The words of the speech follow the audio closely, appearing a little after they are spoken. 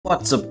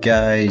What's up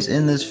guys,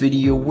 in this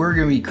video we're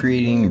going to be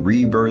creating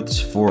rebirths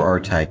for our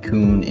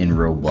Tycoon in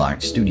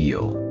Roblox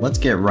Studio. Let's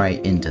get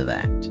right into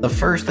that. The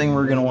first thing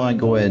we're going to want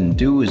to go ahead and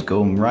do is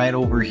go right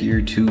over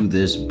here to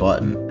this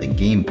button, the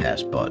Game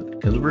Pass button,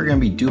 because we're going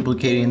to be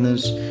duplicating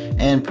this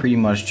and pretty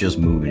much just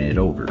moving it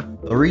over.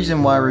 The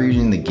reason why we're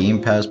using the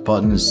Game Pass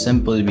button is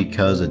simply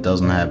because it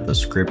doesn't have the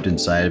script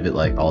inside of it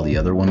like all the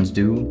other ones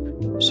do.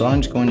 So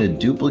I'm just going to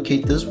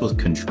duplicate this with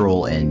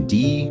Control and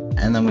D,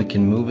 and then we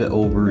can move it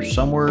over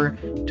somewhere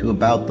to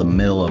about the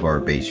middle of our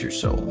base or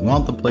so. We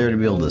want the player to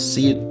be able to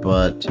see it,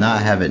 but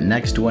not have it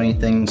next to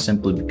anything,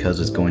 simply because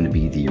it's going to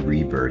be the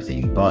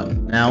rebirthing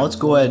button. Now let's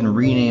go ahead and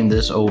rename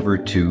this over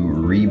to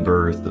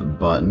Rebirth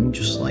button,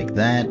 just like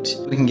that.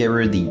 We can get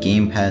rid of the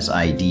Game Pass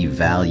ID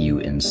value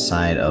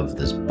inside of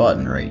this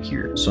button right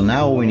here. So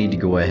now what we need to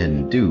go ahead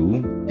and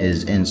do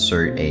is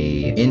insert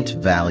a int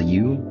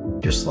value,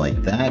 just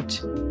like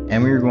that.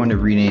 And we're going to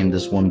rename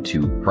this one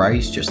to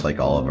price, just like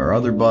all of our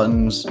other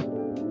buttons.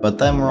 But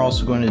then we're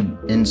also going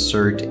to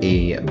insert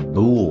a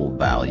bool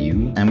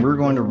value, and we're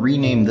going to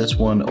rename this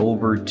one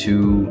over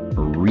to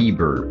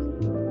rebirth.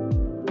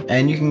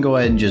 And you can go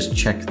ahead and just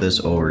check this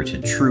over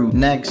to true.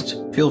 Next,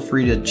 feel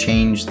free to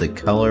change the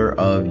color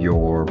of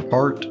your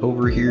part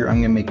over here.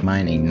 I'm going to make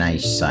mine a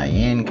nice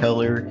cyan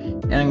color,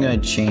 and I'm going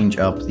to change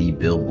up the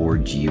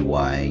Billboard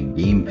GUI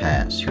Game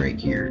Pass right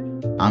here.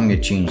 I'm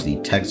going to change the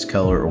text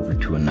color over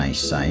to a nice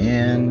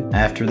cyan.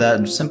 After that,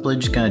 I'm simply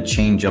just going to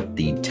change up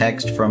the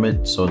text from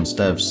it. So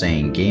instead of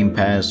saying Game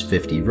Pass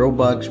 50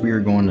 Robux, we are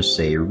going to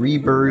say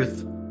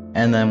Rebirth.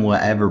 And then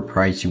whatever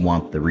price you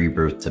want the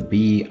rebirth to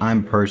be,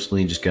 I'm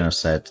personally just going to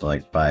set it to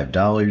like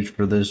 $5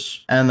 for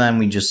this. And then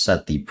we just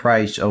set the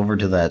price over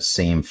to that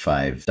same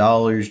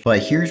 $5.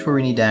 But here's where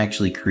we need to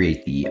actually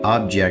create the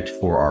object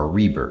for our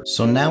rebirth.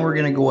 So now we're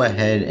going to go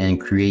ahead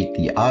and create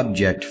the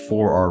object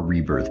for our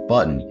rebirth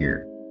button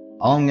here.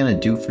 All I'm going to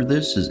do for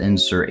this is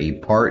insert a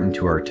part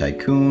into our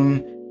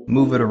Tycoon,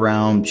 move it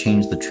around,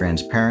 change the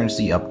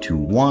transparency up to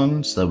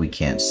 1 so that we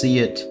can't see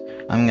it.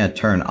 I'm going to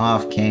turn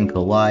off Can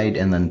Collide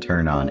and then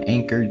turn on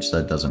Anchored so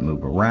that it doesn't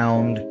move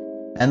around.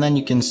 And then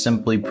you can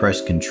simply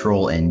press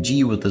Ctrl and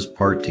G with this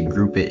part to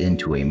group it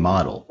into a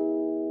model.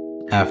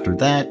 After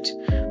that,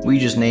 we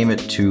just name it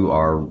to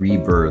our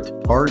rebirth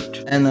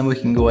part, and then we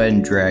can go ahead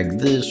and drag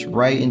this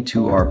right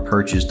into our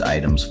purchased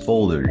items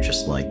folder,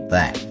 just like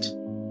that.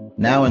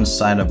 Now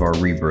inside of our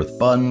rebirth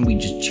button, we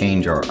just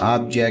change our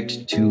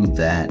object to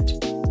that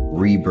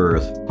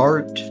rebirth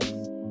part.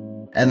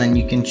 And then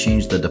you can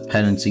change the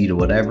dependency to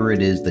whatever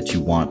it is that you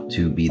want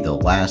to be the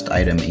last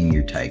item in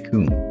your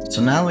Tycoon.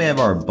 So now we have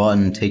our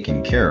button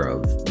taken care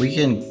of. We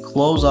can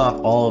close off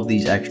all of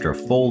these extra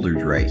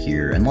folders right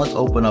here, and let's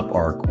open up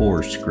our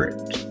core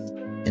script.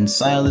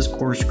 Inside of this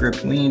core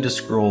script, we need to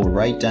scroll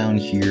right down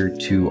here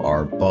to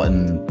our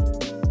button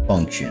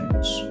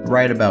functions,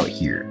 right about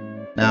here.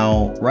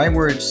 Now, right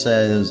where it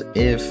says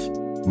if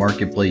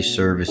marketplace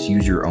service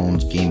user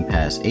owns Game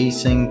Pass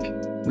async,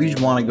 we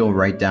just want to go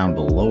right down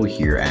below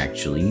here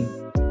actually,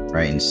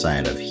 right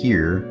inside of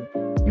here.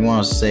 You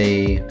want to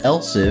say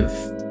else if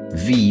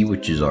v,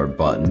 which is our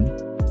button,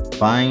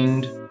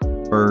 find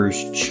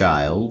first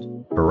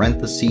child,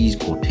 parentheses,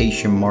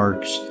 quotation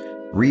marks,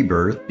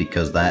 rebirth,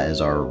 because that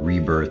is our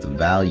rebirth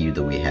value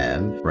that we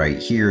have right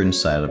here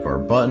inside of our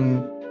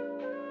button.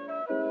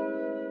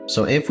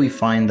 So if we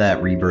find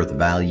that rebirth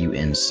value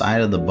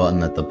inside of the button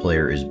that the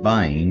player is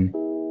buying,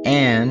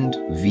 and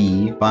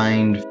v,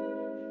 find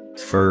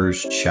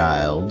first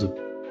child,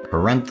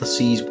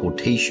 parentheses,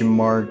 quotation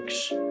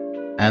marks,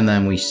 and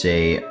then we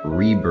say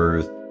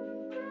rebirth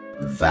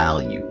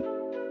value.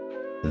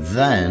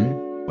 Then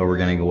what we're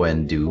going to go ahead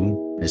and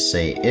do is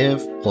say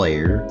if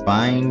player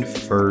find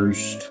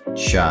first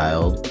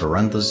child,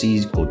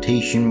 parentheses,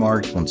 quotation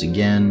marks, once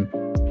again,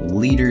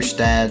 leader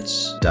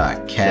stats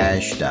dot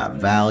cash dot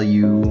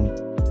value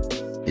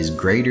is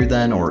greater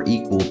than or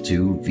equal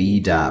to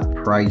v dot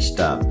price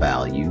dot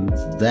value.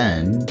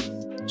 Then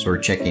so we're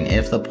checking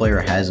if the player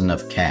has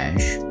enough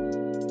cash.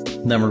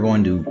 Then we're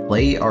going to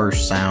play our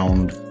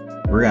sound.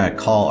 We're going to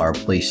call our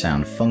play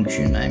sound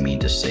function, I mean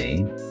to say.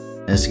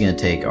 And this is going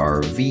to take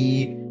our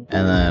v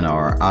and then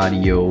our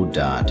audio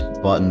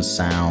dot button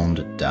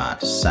sound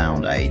dot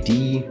sound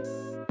ID.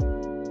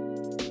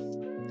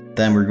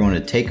 Then we're going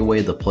to take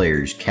away the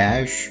player's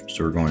cash.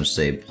 So we're going to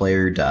say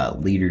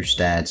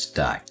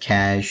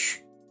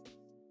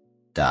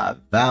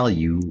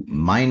player.leaderstats.cash.value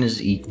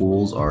minus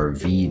equals our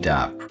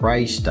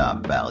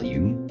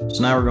v.price.value.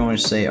 So now we're going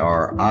to say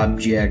our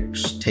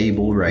objects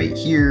table right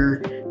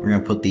here. We're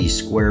going to put these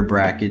square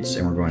brackets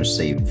and we're going to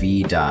say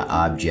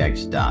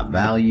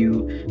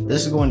v.object.value.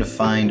 This is going to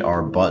find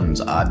our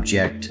button's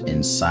object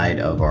inside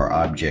of our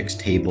objects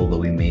table that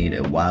we made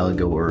a while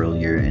ago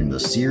earlier in the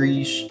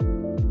series.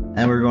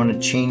 And we're going to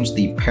change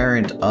the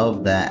parent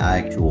of that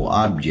actual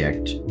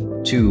object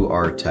to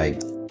our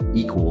type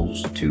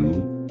equals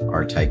to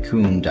our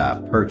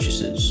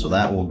tycoon.purchases. So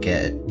that will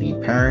get the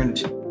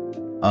parent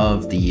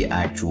of the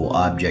actual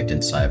object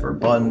inside of our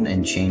button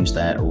and change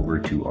that over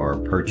to our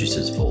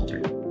purchases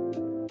folder.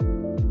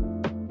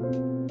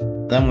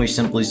 Then we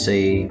simply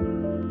say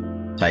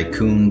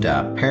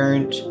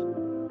Tycoon.parent.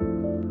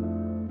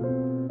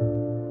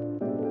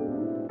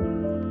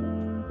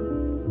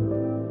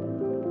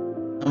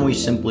 And we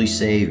simply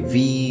say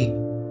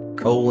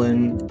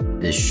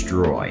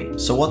v:destroy.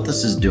 So what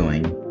this is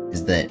doing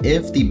is that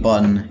if the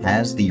button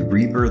has the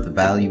rebirth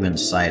value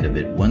inside of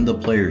it when the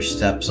player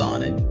steps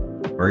on it,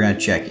 we're going to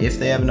check if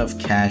they have enough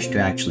cash to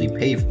actually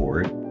pay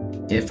for it.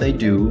 If they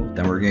do,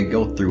 then we're going to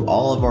go through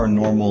all of our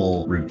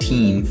normal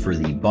routine for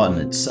the button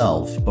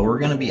itself, but we're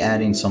going to be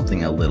adding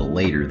something a little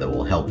later that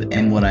will help it.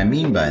 And what I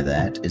mean by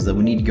that is that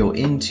we need to go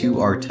into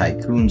our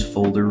Tycoons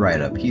folder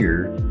right up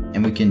here,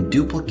 and we can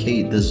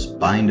duplicate this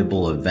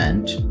bindable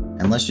event,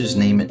 and let's just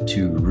name it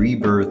to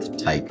Rebirth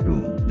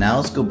Tycoon. Now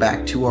let's go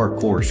back to our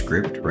core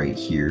script right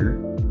here,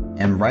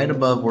 and right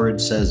above where it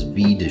says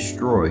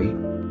v:destroy,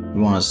 we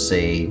want to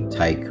say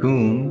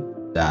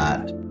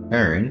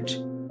Tycoon.parent.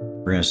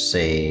 We're going to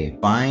say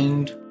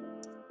bind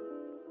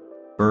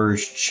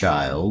first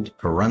child,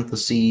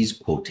 parentheses,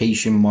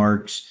 quotation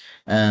marks,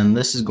 and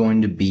this is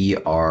going to be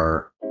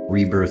our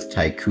Rebirth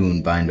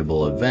Tycoon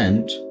bindable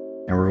event,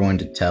 and we're going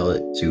to tell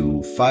it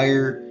to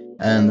fire,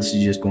 and this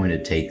is just going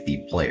to take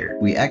the player.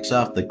 We X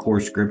off the core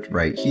script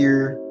right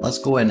here. Let's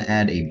go ahead and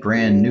add a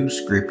brand new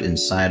script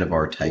inside of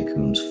our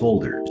Tycoons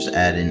folder. Just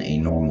add in a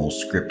normal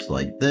script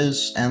like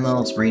this, and then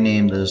let's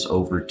rename this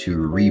over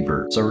to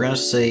Rebirth. So we're going to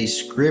say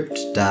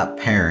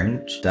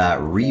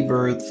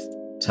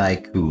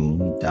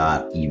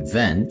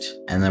script.parent.rebirth.tycoon.event,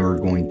 and then we're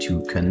going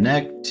to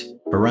connect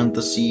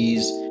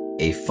parentheses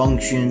a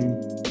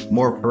function,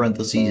 more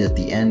parentheses at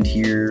the end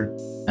here,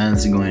 and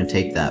this is going to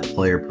take that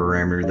player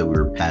parameter that we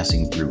were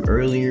passing through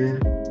earlier,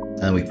 and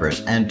then we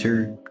press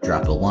enter,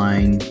 drop a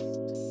line.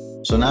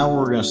 So now what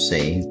we're going to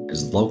say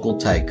is local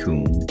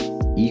tycoon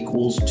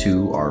equals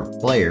to our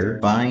player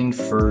bind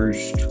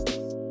first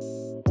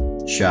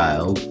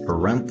child,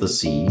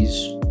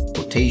 parentheses,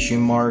 quotation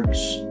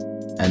marks,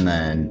 and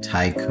then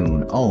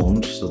tycoon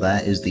owned. So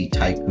that is the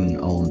tycoon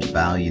owned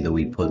value that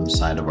we put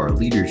inside of our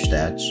leader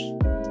stats,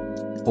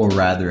 or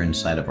rather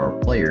inside of our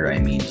player, I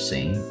mean to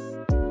say,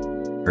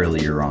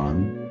 earlier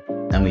on.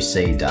 Then we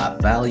say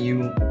 .value.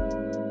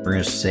 We're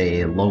going to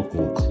say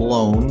local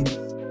clone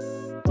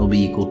will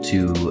be equal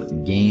to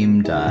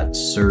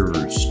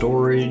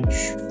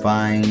game.server_storage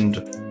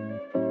find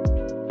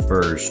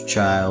first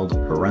child,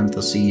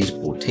 parentheses,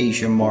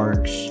 quotation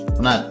marks,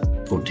 well, not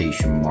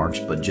quotation marks,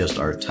 but just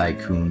our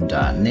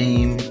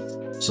tycoon.name.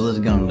 So this is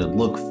going to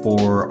look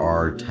for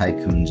our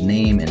tycoon's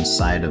name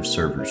inside of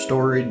server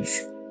storage.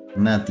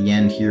 And at the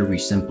end here, we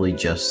simply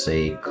just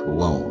say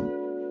clone,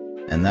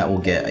 and that will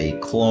get a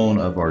clone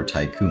of our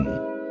tycoon.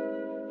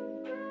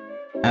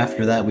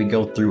 After that, we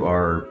go through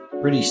our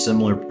pretty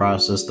similar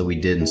process that we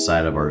did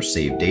inside of our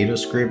save data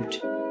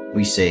script.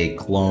 We say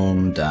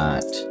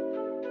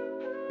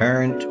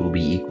clone.parent will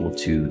be equal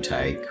to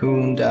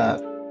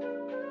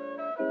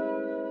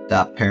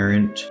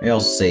tycoon.parent. We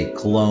also say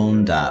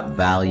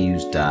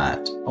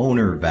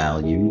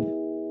clone.values.ownerValue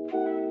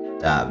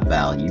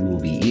value will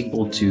be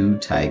equal to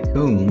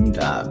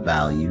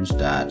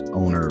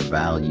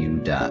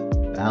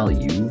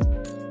tycoon.values.ownerValue.value.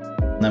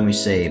 Then we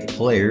say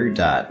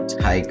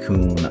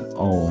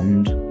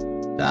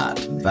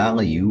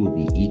player.tycoon.owned.value will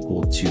be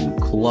equal to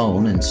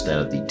clone instead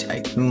of the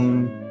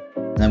tycoon.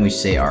 Then we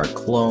say our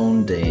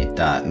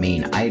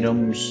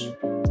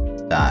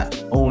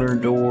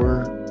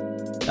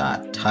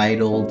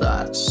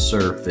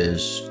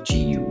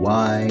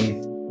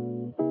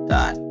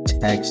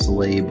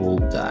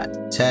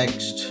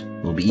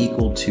will be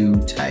equal to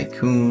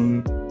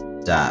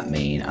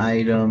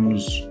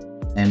tycoon.mainItems.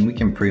 And we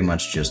can pretty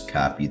much just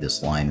copy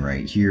this line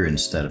right here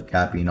instead of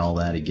copying all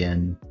that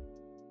again.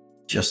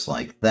 Just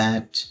like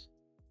that.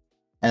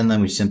 And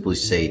then we simply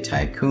say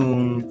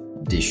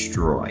tycoon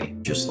destroy,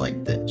 just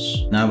like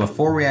this. Now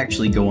before we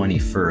actually go any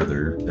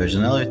further, there's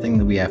another thing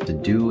that we have to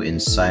do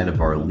inside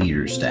of our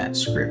leader stat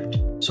script.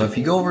 So if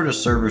you go over to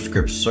server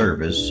script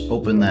service,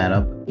 open that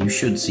up, you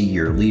should see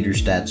your leader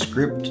stat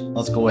script.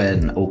 Let's go ahead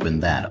and open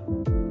that up.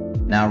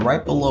 Now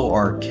right below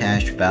our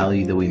cache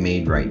value that we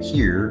made right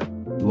here,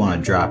 we want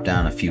to drop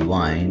down a few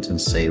lines and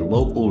say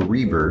local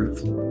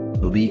rebirth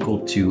will be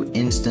equal to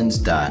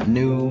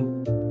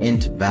instance.new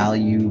int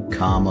value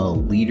comma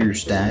leader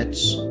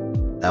stats.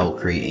 That will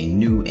create a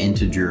new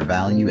integer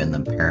value and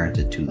then parent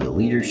it to the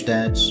leader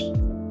stats.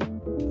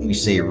 We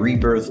say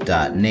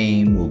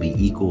rebirth.name will be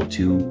equal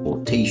to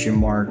quotation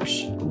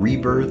marks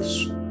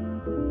rebirths,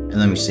 and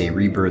then we say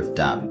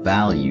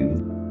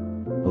rebirth.value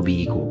will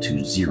be equal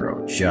to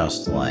 0,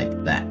 just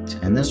like that.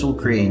 And this will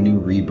create a new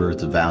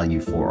rebirth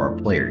value for our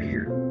player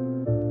here.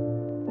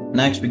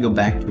 Next, we go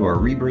back to our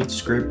rebirth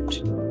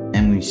script,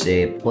 and we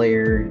say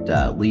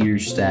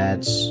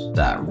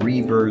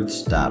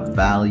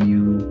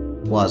player.leaderstats.rebirths.value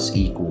plus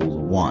equals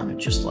 1,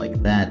 just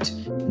like that.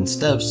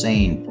 Instead of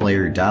saying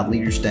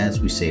player.leaderstats,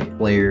 we say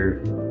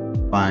player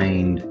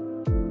find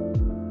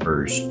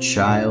first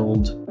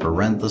child,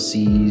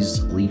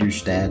 parentheses, leader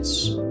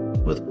stats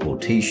with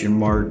quotation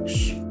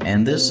marks,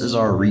 and this is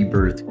our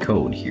rebirth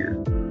code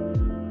here.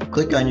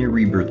 click on your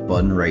rebirth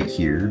button right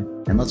here,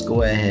 and let's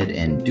go ahead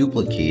and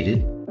duplicate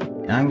it.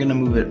 And I'm going to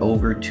move it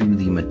over to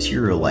the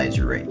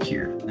materializer right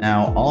here.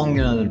 Now, all I'm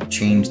going to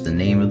change the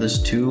name of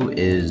this to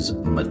is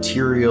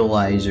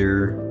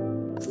materializer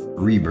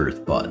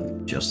rebirth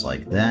button, just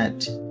like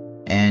that.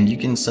 And you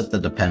can set the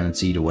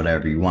dependency to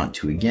whatever you want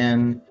to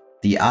again.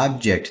 The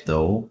object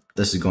though,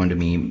 this is going to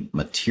be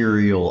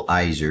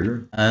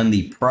materializer, and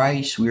the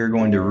price, we are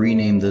going to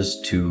rename this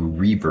to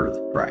rebirth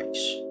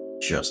price,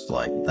 just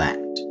like that.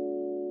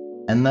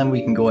 And then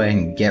we can go ahead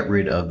and get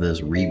rid of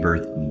this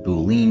rebirth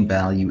boolean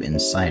value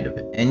inside of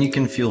it. And you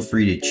can feel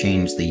free to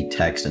change the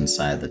text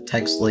inside the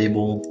text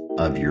label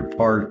of your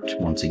part.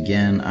 Once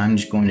again, I'm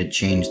just going to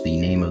change the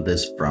name of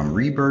this from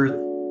rebirth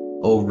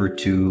over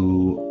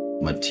to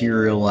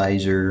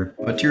materializer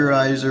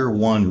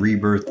 1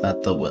 rebirth.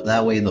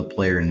 That way the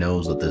player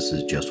knows that this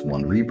is just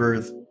one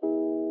rebirth.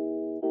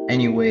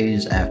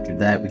 Anyways, after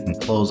that, we can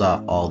close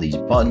off all these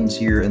buttons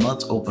here, and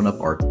let's open up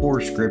our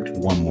core script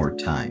one more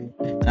time.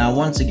 Now,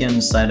 once again,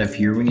 inside of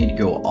here, we need to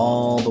go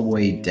all the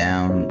way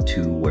down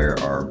to where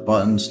our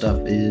button stuff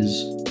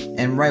is.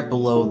 And right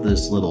below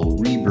this little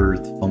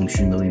rebirth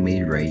function that we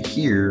made right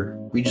here,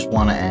 we just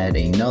want to add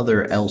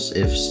another else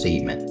if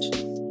statement.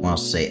 We want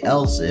to say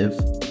else if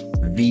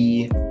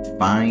v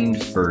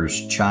find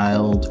first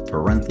child,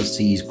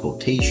 parentheses,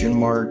 quotation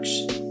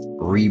marks,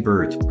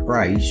 rebirth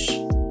price,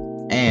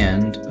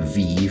 and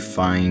v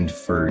find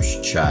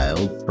first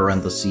child,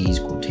 parentheses,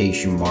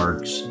 quotation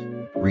marks,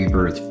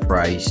 rebirth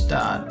price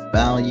dot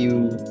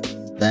value.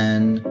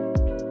 Then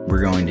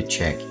we're going to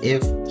check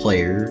if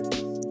player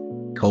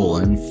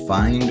colon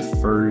find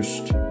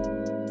first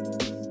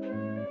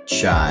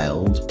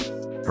child,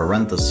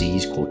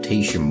 parentheses,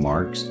 quotation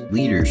marks,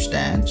 leader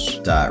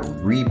stats dot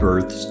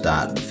rebirths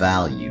dot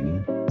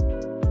value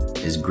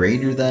is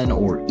greater than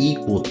or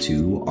equal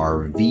to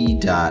our v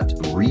dot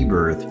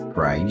rebirth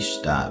price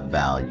dot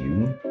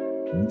value.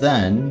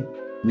 Then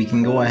we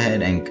can go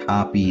ahead and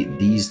copy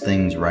these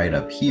things right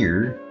up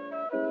here,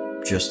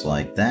 just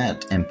like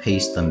that, and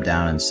paste them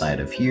down inside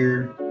of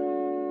here.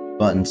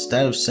 But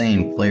instead of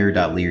saying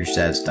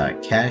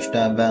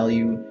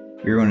player.leaderstats.cache.value,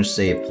 you're going to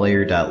say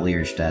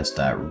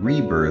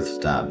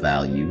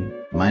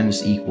player.leaderstats.rebirth.value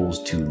minus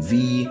equals to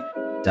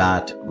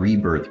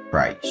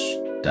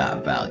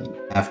v.rebirthprice.value.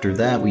 After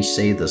that, we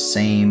say the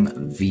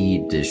same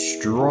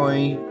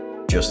v.destroy,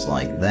 just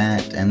like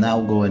that, and that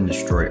will go ahead and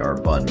destroy our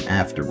button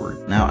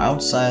afterward. Now,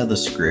 outside of the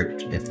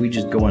script, if we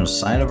just go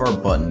inside of our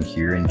button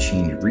here and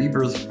change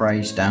rebirth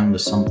price down to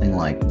something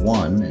like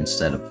 1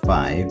 instead of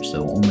 5,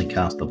 so only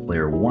cost the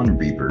player 1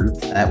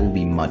 rebirth, that will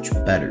be much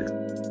better.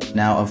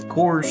 Now, of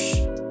course,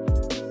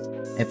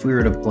 if we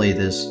were to play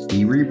this,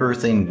 the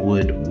rebirthing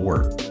would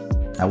work.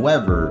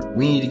 However,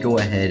 we need to go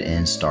ahead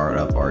and start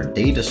up our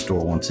data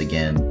store once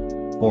again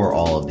for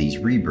all of these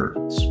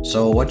rebirths.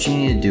 So what you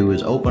need to do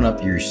is open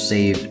up your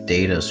save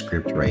data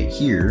script right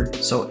here.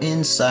 So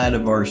inside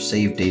of our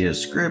save data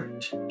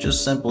script,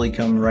 just simply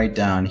come right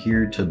down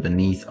here to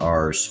beneath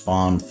our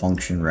spawn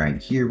function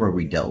right here where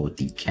we dealt with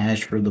the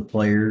cache for the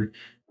player.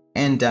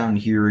 And down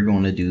here, we're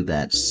going to do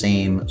that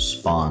same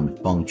spawn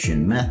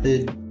function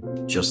method,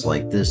 just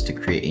like this, to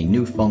create a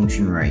new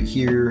function right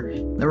here.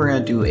 Then we're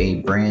going to do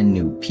a brand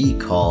new p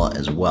call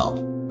as well.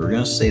 We're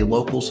going to say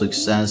local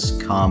success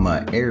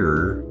comma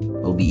error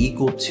will be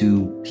equal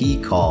to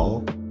p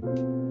call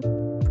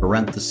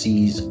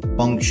parentheses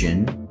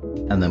function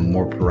and then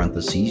more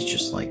parentheses,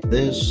 just like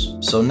this.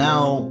 So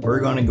now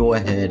we're going to go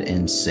ahead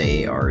and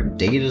say our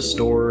data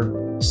store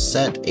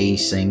set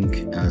async,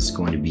 and it's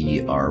going to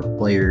be our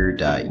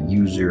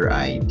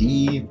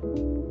player.userid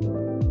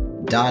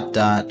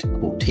dot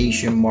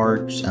quotation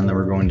marks, and then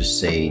we're going to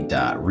say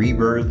dot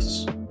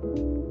rebirths.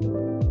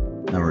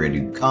 Then we're going to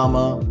do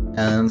comma,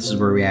 and this is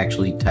where we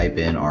actually type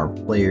in our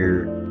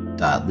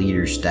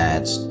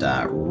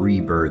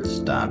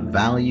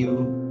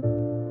player.leaderstats.rebirths.value.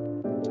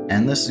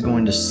 And this is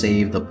going to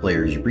save the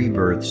player's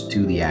rebirths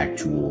to the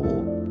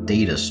actual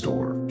data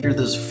store. After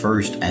this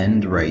first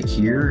end right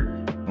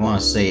here, we want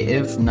to say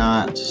if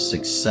not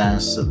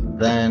success,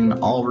 then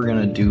all we're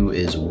going to do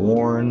is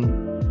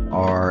warn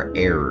our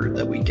error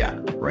that we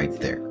got right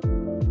there.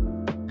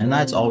 And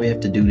that's all we have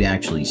to do to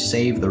actually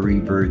save the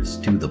rebirths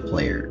to the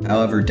player.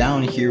 However,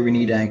 down here we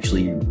need to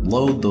actually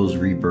load those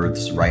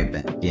rebirths right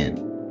back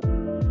in.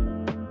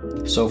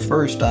 So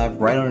first off,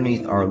 right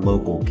underneath our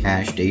local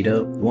cache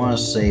data, we want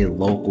to say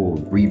local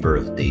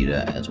rebirth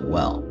data as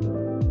well.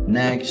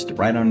 Next,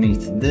 right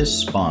underneath this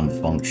spawn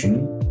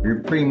function,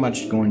 we're pretty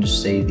much going to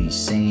say the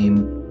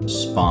same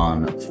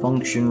spawn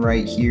function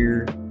right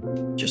here,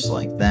 just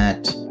like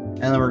that.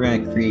 And then we're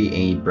going to create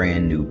a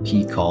brand new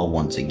p call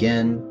once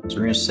again. So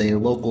we're going to say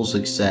local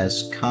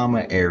success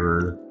comma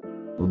error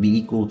will be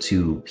equal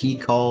to p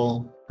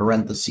call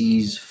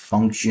parentheses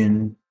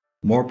function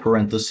more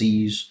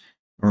parentheses.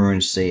 We're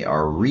going to say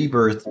our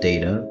rebirth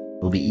data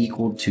will be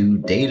equal to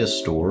data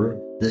store,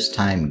 this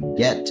time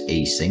get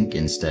async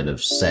instead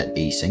of set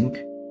async.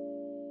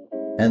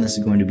 And this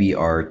is going to be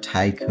our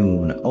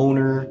Tycoon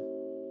owner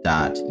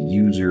dot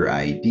user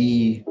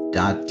ID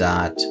dot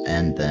dot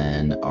and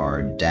then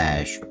our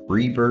dash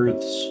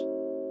rebirths,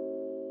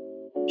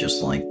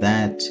 just like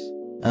that.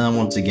 And then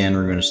once again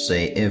we're going to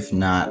say if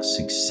not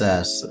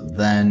success,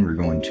 then we're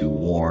going to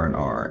warn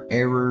our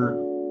error.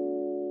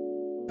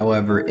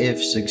 However,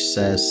 if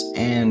success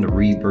and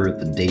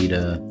rebirth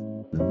data,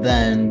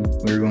 then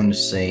we're going to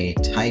say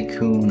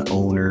Tycoon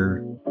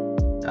owner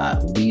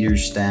leader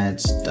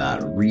stats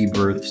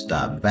rebirths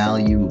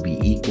value will be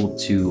equal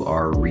to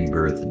our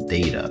rebirth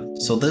data.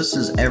 So this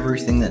is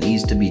everything that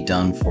needs to be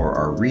done for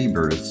our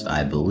rebirths,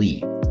 I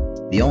believe.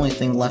 The only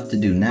thing left to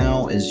do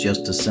now is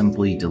just to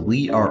simply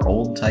delete our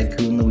old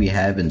Tycoon that we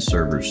have in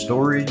server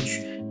storage,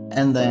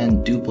 and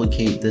then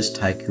duplicate this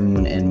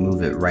Tycoon and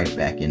move it right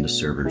back into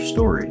server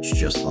storage,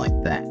 just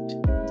like that.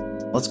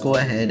 Let's go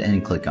ahead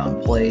and click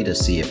on play to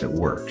see if it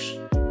works.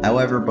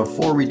 However,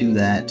 before we do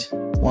that,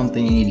 one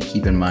thing you need to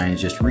keep in mind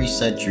is just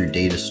reset your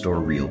data store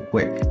real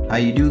quick. How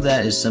you do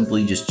that is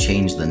simply just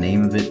change the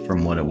name of it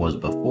from what it was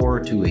before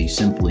to a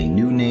simply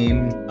new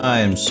name. I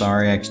am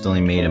sorry, I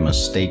accidentally made a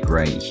mistake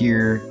right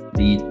here.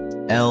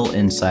 The L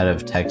inside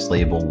of text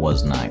label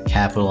was not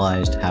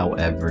capitalized,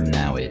 however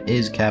now it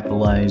is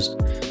capitalized,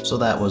 so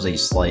that was a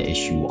slight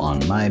issue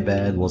on my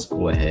bad. Let's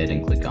go ahead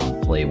and click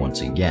on play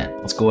once again.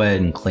 Let's go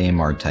ahead and claim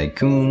our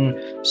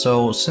Tycoon.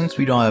 So since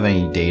we don't have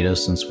any data,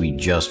 since we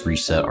just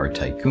reset our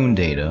Tycoon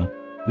data,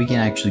 we can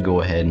actually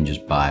go ahead and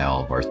just buy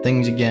all of our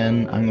things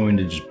again. I'm going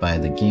to just buy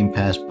the Game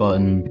Pass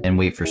button and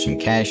wait for some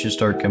cash to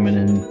start coming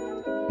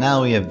in.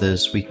 Now we have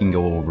this, we can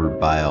go over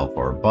buy all of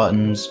our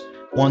buttons.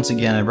 Once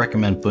again, I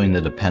recommend putting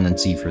the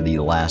dependency for the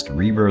last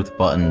rebirth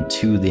button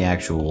to the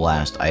actual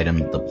last item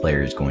that the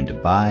player is going to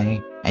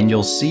buy. And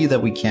you'll see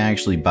that we can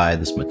actually buy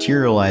this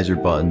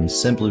materializer button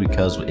simply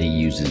because it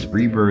uses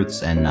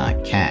rebirths and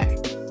not cash.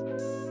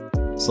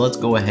 So let's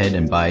go ahead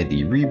and buy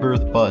the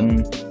rebirth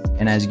button.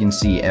 And as you can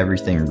see,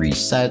 everything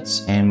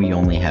resets and we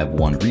only have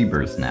one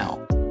rebirth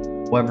now.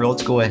 However,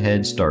 let's go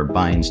ahead, start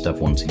buying stuff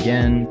once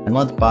again. And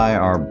let's buy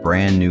our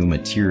brand new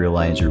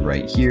materializer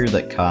right here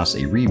that costs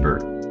a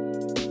rebirth.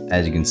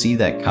 As you can see,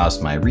 that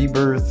cost my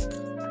rebirth.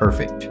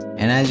 Perfect.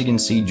 And as you can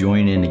see,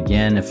 join in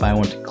again. If I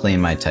want to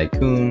claim my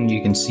Tycoon,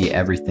 you can see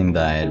everything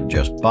that I had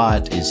just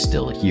bought is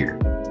still here.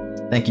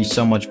 Thank you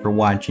so much for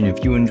watching.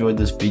 If you enjoyed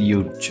this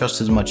video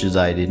just as much as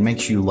I did, make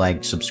sure you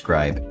like,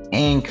 subscribe,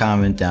 and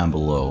comment down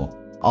below.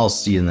 I'll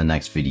see you in the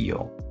next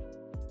video.